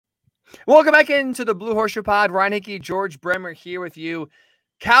Welcome back into the Blue Horseshoe Pod. Ryan Hickey, George Bremer here with you.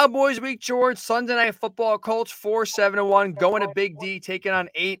 Cowboys week, George. Sunday Night Football. Colts 4-7-1, going to Big D, taking on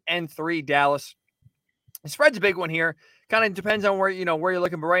 8-3 Dallas. The spread's a big one here. Kind of depends on where you're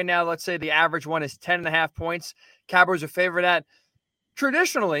looking. But right now, let's say the average one is 10.5 points. Cowboys are favored at.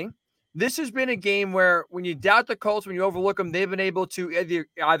 Traditionally, this has been a game where when you doubt the Colts, when you overlook them, they've been able to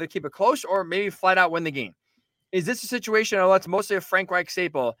either keep it close or maybe flat out win the game. Is this a situation, or that's mostly a Frank Reich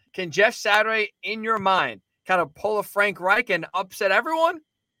staple? Can Jeff Saturday, in your mind, kind of pull a Frank Reich and upset everyone?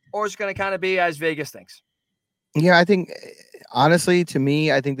 Or is it going to kind of be as Vegas thinks? Yeah, I think, honestly, to me,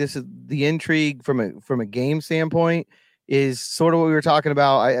 I think this is the intrigue from a game standpoint is sort of what we were talking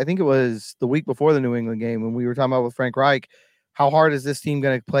about. I think it was the week before the New England game when we were talking about with Frank Reich, how hard is this team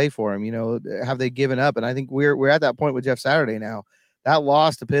going to play for him? Have they given up? And I think we're at that point with Jeff Saturday now. That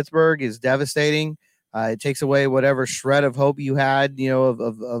loss to Pittsburgh is devastating. It takes away whatever shred of hope you had, of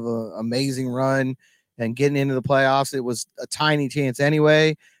an amazing run and getting into the playoffs. It was a tiny chance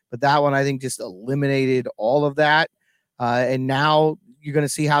anyway, but that one I think just eliminated all of that. And now you're going to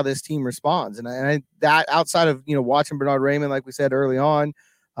see how this team responds. And that outside of, watching Bernard Raymond, like we said early on,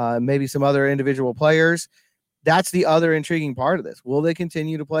 maybe some other individual players, that's the other intriguing part of this. Will they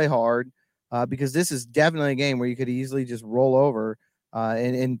continue to play hard? Because this is definitely a game where you could easily just roll over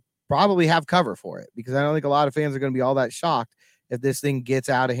and probably have cover for it, because I don't think a lot of fans are going to be all that shocked if this thing gets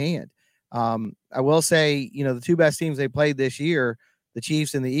out of hand. I will say, the two best teams they played this year, the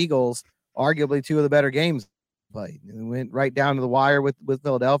Chiefs and the Eagles, arguably two of the better games played. It went right down to the wire with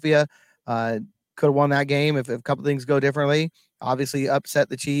Philadelphia. Could have won that game if a couple things go differently. Obviously upset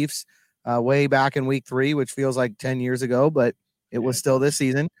the Chiefs way back in week 3, which feels like 10 years ago, but it was still this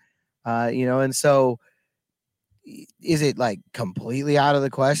season. And so is it like completely out of the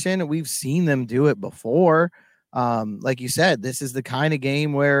question? We've seen them do it before. Like you said, this is the kind of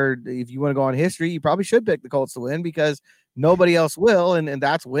game where if you want to go on history, you probably should pick the Colts to win because nobody else will. And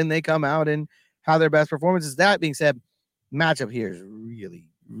that's when they come out and have their best performances. That being said, matchup here is really,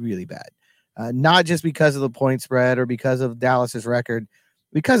 really bad. Not just because of the point spread or because of Dallas's record,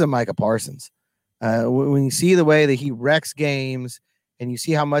 because of Micah Parsons. When you see the way that he wrecks games, and you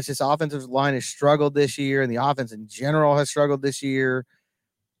see how much this offensive line has struggled this year, and the offense in general has struggled this year,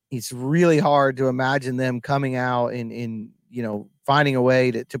 it's really hard to imagine them coming out and finding a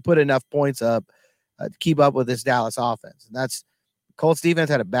way to put enough points up to keep up with this Dallas offense. And that's Colts defense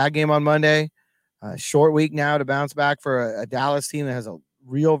had a bad game on Monday. Short week now to bounce back for a Dallas team that has a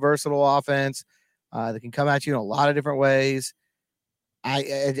real versatile offense that can come at you in a lot of different ways.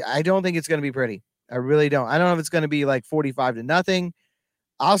 I don't think it's going to be pretty. I really don't. I don't know if it's going to be like 45-0.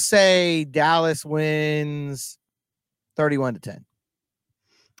 I'll say Dallas wins 31-10.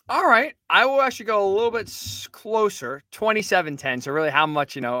 All right. I will actually go a little bit closer, 27-10. So really how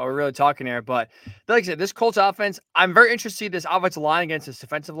much, we're really talking here. But like I said, this Colts offense, I'm very interested to see this offensive line against this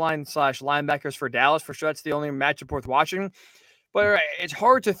defensive line / linebackers for Dallas. For sure, that's the only matchup worth watching. But it's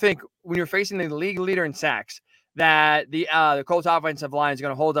hard to think when you're facing the league leader in sacks that the Colts offensive line is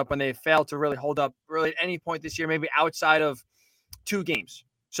going to hold up when they fail to really hold up really at any point this year, maybe outside of 2 games.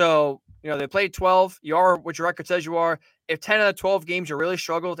 So, they played 12. You are what your record says you are. If 10 out of 12 games you really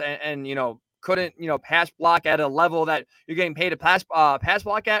struggled and couldn't, pass block at a level that you're getting paid to pass block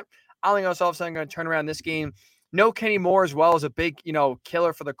at, I think all of a sudden going to turn around this game. No Kenny Moore as well as a big,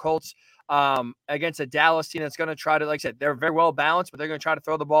 killer for the Colts against a Dallas team that's going to try to, like I said, they're very well balanced, but they're going to try to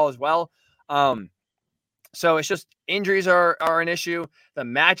throw the ball as well. So it's just injuries are an issue. The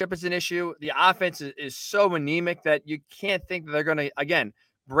matchup is an issue. The offense is so anemic that you can't think that they're going to, again,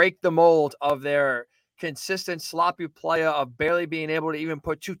 break the mold of their consistent sloppy play of barely being able to even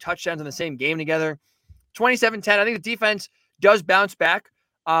put 2 touchdowns in the same game together. 27-10. I think the defense does bounce back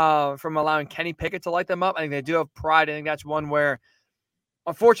from allowing Kenny Pickett to light them up. I think they do have pride. I think that's one where,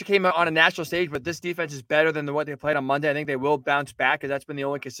 unfortunately, came out on a national stage, but this defense is better than what they played on Monday. I think they will bounce back because that's been the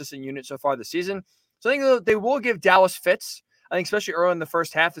only consistent unit so far this season. So I think they will give Dallas fits. I think especially early in the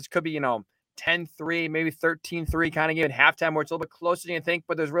first half, this could be, 10-3, maybe 13-3 kind of game at halftime where it's a little bit closer than you think,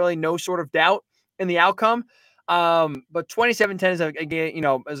 but there's really no sort of doubt in the outcome. But 27-10 is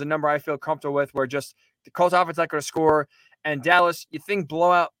is a number I feel comfortable with, where just the Colts offense not going to score, and Dallas, you think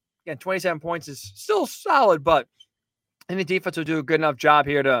blowout, again, 27 points is still solid, but I think the defense will do a good enough job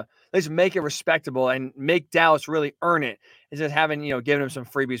here to at least make it respectable and make Dallas really earn it instead of having, giving them some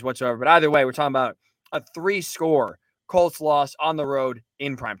freebies whatsoever. But either way, we're talking about a 3-score Colts loss on the road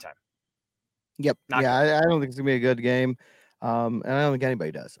in primetime. Yep. I don't think it's going to be a good game. And I don't think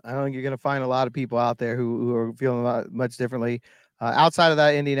anybody does. I don't think you're going to find a lot of people out there who are feeling much differently outside of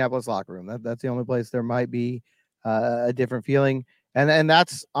that Indianapolis locker room. That's the only place there might be a different feeling. And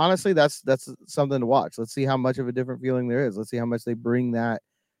that's honestly that's something to watch. Let's see how much of a different feeling there is. Let's see how much they bring that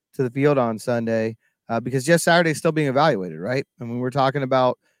to the field on Sunday, because Jeff Saturday is still being evaluated, right? And when we're talking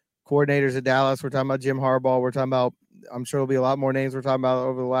about coordinators at Dallas, we're talking about Jim Harbaugh. We're talking about, I'm sure there'll be a lot more names we're talking about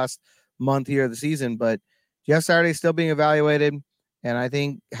over the last month here of the season, but Jeff Saturday is still being evaluated. And I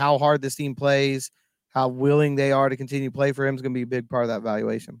think how hard this team plays, how willing they are to continue to play for him is going to be a big part of that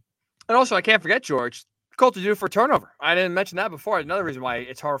evaluation. And also, I can't forget, George, Colts are due for turnover. I didn't mention that before. Another reason why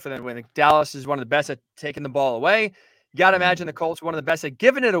it's hard for them to win. Dallas is one of the best at taking the ball away. You got to imagine the Colts are one of the best at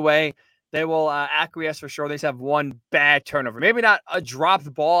giving it away. They will acquiesce for sure. They just have one bad turnover. Maybe not a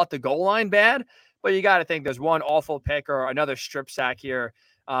dropped ball at the goal line bad, but you got to think there's one awful pick or another strip sack here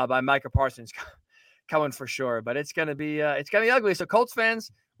by Micah Parsons coming for sure. But it's gonna be ugly. So Colts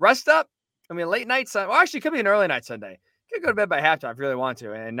fans, rest up. I mean, late night Sunday. Well, actually, it could be an early night Sunday. You could go to bed by halftime if you really want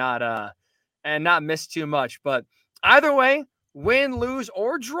to, and not miss too much. But either way, win, lose,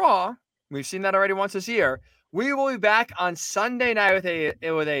 or draw, we've seen that already once this year. We will be back on Sunday night with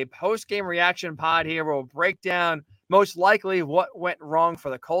a post-game reaction pod here. We'll break down most likely what went wrong for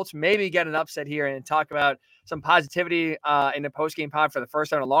the Colts, maybe get an upset here and talk about some positivity in the post-game pod for the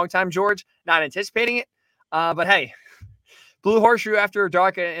first time in a long time, George. Not anticipating it. But hey, Blue Horseshoe after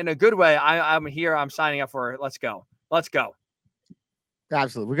dark in a good way. I'm here. I'm signing up for it. Let's go. Let's go.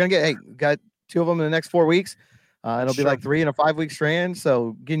 Absolutely. We're going to got 2 of them in the next 4 weeks. It'll be like 3 in a 5-week strand.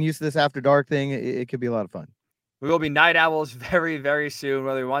 So getting used to this after dark thing, it could be a lot of fun. We will be night owls very, very soon,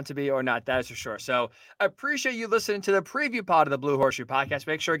 whether we want to be or not. That is for sure. So I appreciate you listening to the preview pod of the Blue Horseshoe podcast.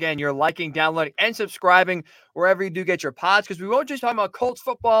 Make sure, again, you're liking, downloading, and subscribing wherever you do get your pods, because we won't just talk about Colts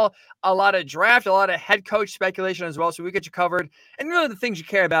football, a lot of draft, a lot of head coach speculation as well. So we get you covered. And really the things you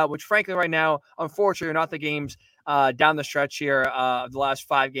care about, which frankly right now, unfortunately, are not the games down the stretch here of the last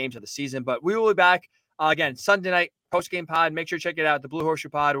 5 games of the season. But we will be back again Sunday night. Post-game pod. Make sure to check it out, the Blue Horseshoe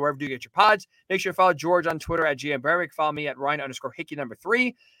Pod, wherever you get your pods. Make sure to follow George on Twitter at GM Berwick. Follow me at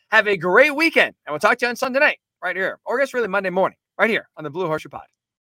Ryan_Hickey3. Have a great weekend, and we'll talk to you on Sunday night right here, or I guess really Monday morning right here on the Blue Horseshoe Pod.